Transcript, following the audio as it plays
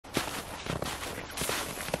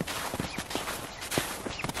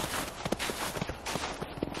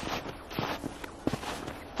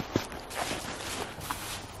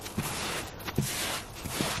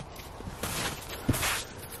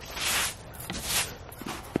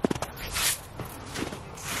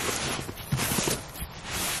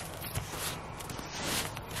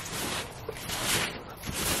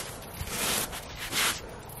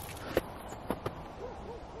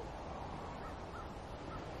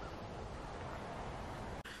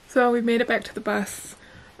So we've made it back to the bus.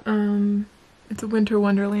 It's a winter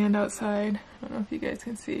wonderland outside. I don't know if you guys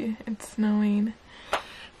can see. It's snowing.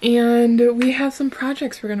 And we have some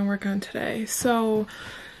projects we're going to work on today. So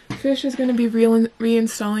Fish is going to be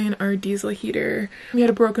reinstalling our diesel heater. We had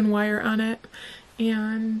a broken wire on it.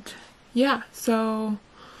 And yeah, so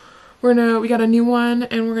we got a new one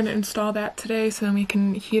and we're going to install that today so then we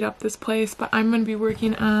can heat up this place. But I'm going to be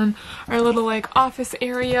working on our little like office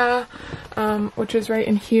area, which is right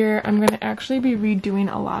in here. I'm going to actually be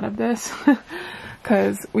redoing a lot of this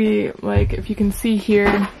because we, like, if you can see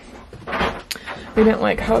here, we didn't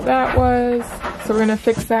like how that was. So we're going to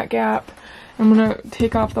fix that gap. I'm going to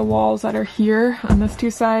take off the walls that are here on these two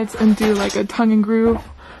sides and do like a tongue and groove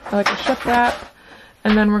or like a shiplap.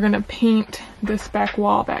 And then we're going to paint this back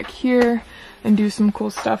wall back here and do some cool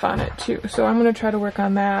stuff on it too. So I'm going to try to work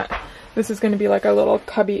on that. This is going to be like a little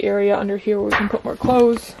cubby area under here where we can put more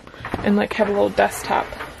clothes and like have a little desktop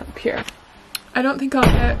up here. I don't think I'll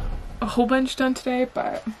get a whole bunch done today,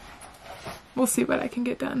 but we'll see what I can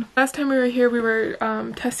get done. Last time we were here, we were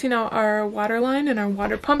testing out our water line and our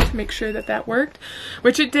water pump to make sure that that worked,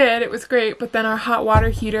 which it did. It was great, but then our hot water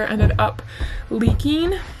heater ended up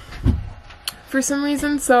leaking for some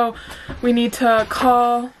reason, so we need to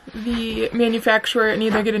call the manufacturer and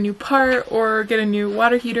either get a new part or get a new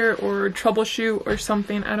water heater or troubleshoot or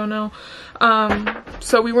something, I don't know.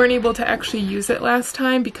 So we weren't able to actually use it last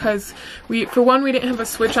time because for one, we didn't have a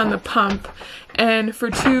switch on the pump, and for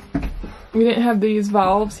two, we didn't have these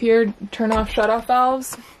valves here, turn off, shut off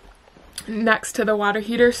valves next to the water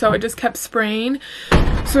heater, so it just kept spraying.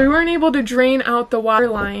 So we weren't able to drain out the water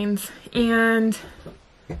lines, and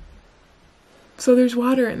so there's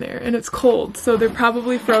water in there and it's cold, so they're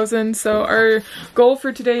probably frozen. So our goal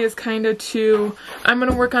for today is kind of I'm going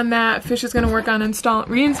to work on that. Fish is going to work on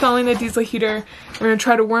reinstalling the diesel heater. We're going to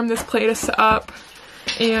try to warm this place up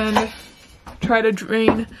and try to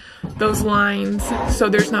drain those lines so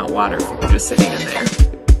there's not water just sitting in there.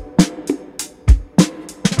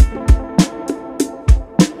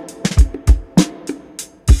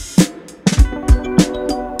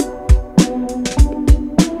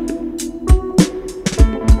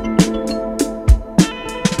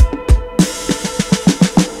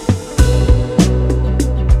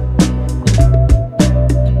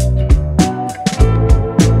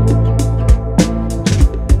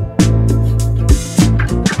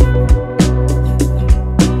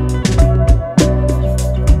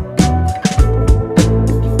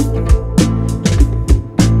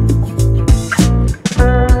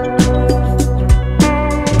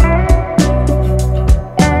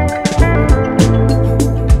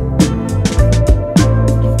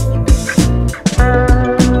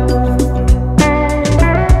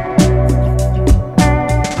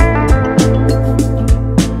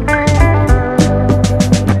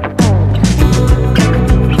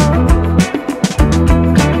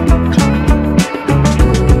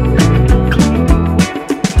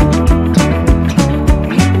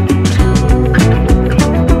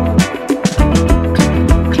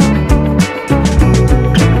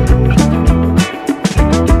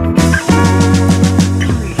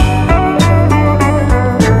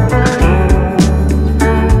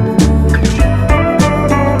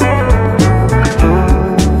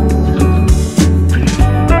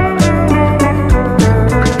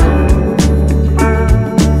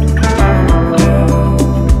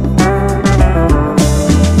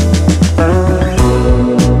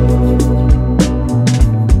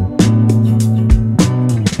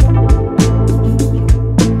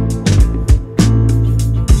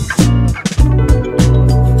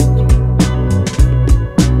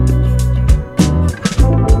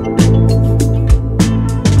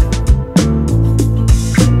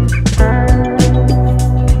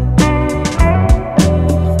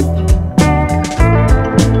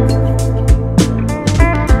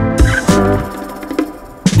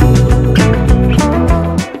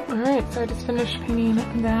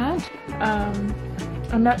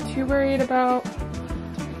 I'm not too worried about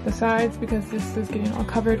the sides because this is getting all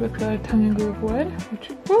covered with the tongue and groove wood,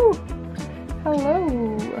 which, woo,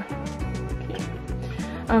 hello. Okay.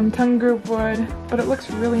 Tongue and groove wood, but it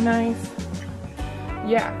looks really nice.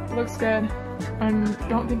 Yeah, it looks good. I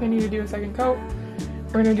don't think I need to do a second coat.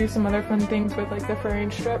 We're gonna do some other fun things with like the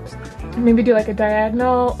furring strips. Maybe do like a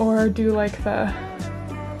diagonal or do like the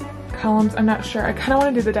columns. I'm not sure. I kind of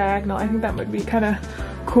want to do the diagonal. I think that would be kind of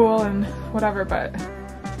cool and whatever, but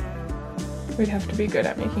we'd have to be good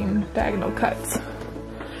at making diagonal cuts.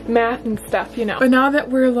 Math and stuff, you know. But now that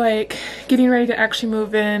we're like getting ready to actually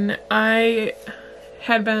move in, I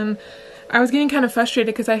was getting kind of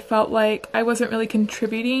frustrated because I felt like I wasn't really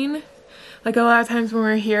contributing like a lot of times when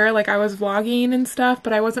we're here, like I was vlogging and stuff,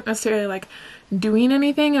 but I wasn't necessarily like doing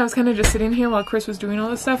anything. I was kind of just sitting here while Chris was doing all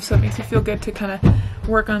this stuff, so it makes me feel good to kind of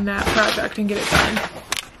work on that project and get it done.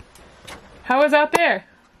 How is out there?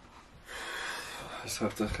 I just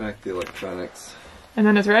have to connect the electronics. And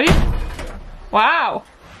then it's ready? Wow!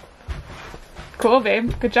 Cool,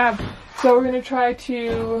 babe. Good job. So we're gonna try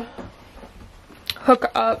to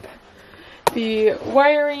hook up the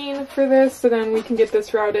wiring for this so then we can get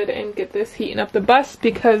this routed and get this heating up the bus,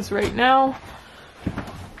 because right now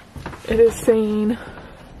it is saying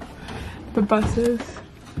the bus is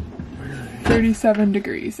 37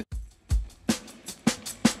 degrees.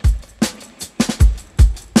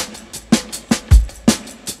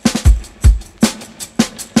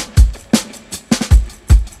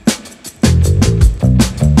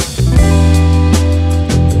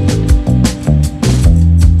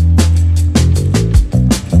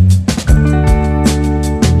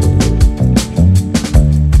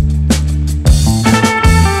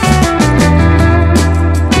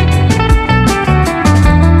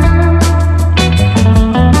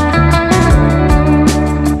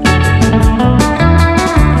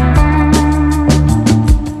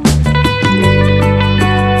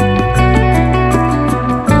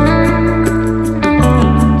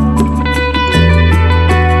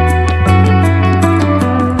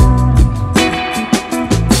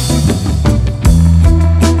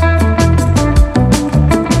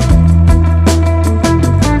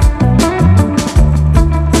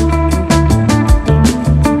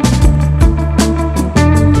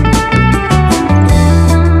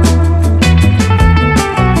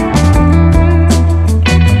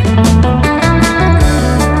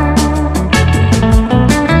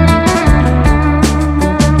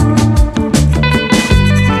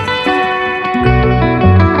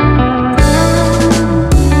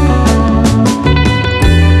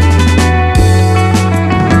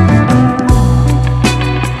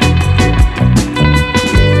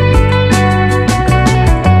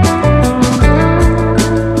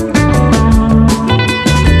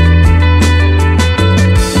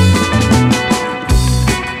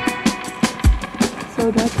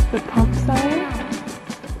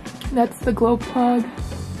 That's the glow plug.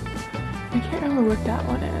 I can't remember what that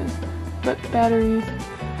one is, but the batteries.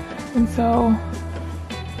 And so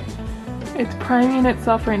it's priming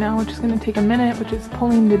itself right now, which is going to take a minute, which is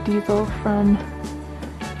pulling the diesel from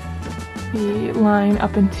the line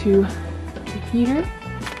up into the heater.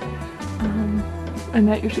 And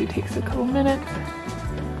that usually takes a couple minutes.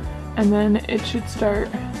 And then it should start,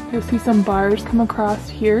 you'll see some bars come across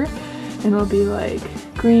here, and it'll be like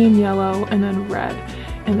green, yellow, and then red.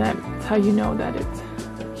 And that's how you know that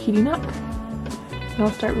it's heating up. And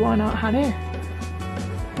it'll start blowing out hot air.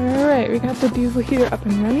 Alright, we got the diesel heater up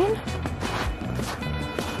and running.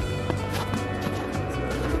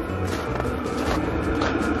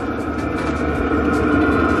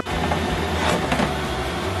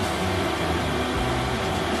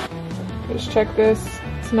 Just check this.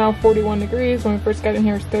 It's now 41 degrees. When we first got in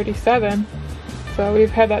here it was 37. So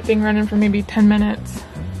we've had that thing running for maybe 10 minutes.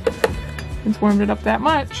 It's warmed it up that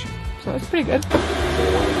much, so that's pretty good. So get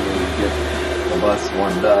the bus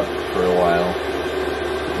warmed up for a while,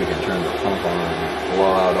 we can turn the pump on and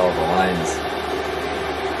blow out all the lines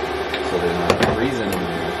so they're not freezing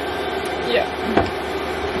anymore. Yeah.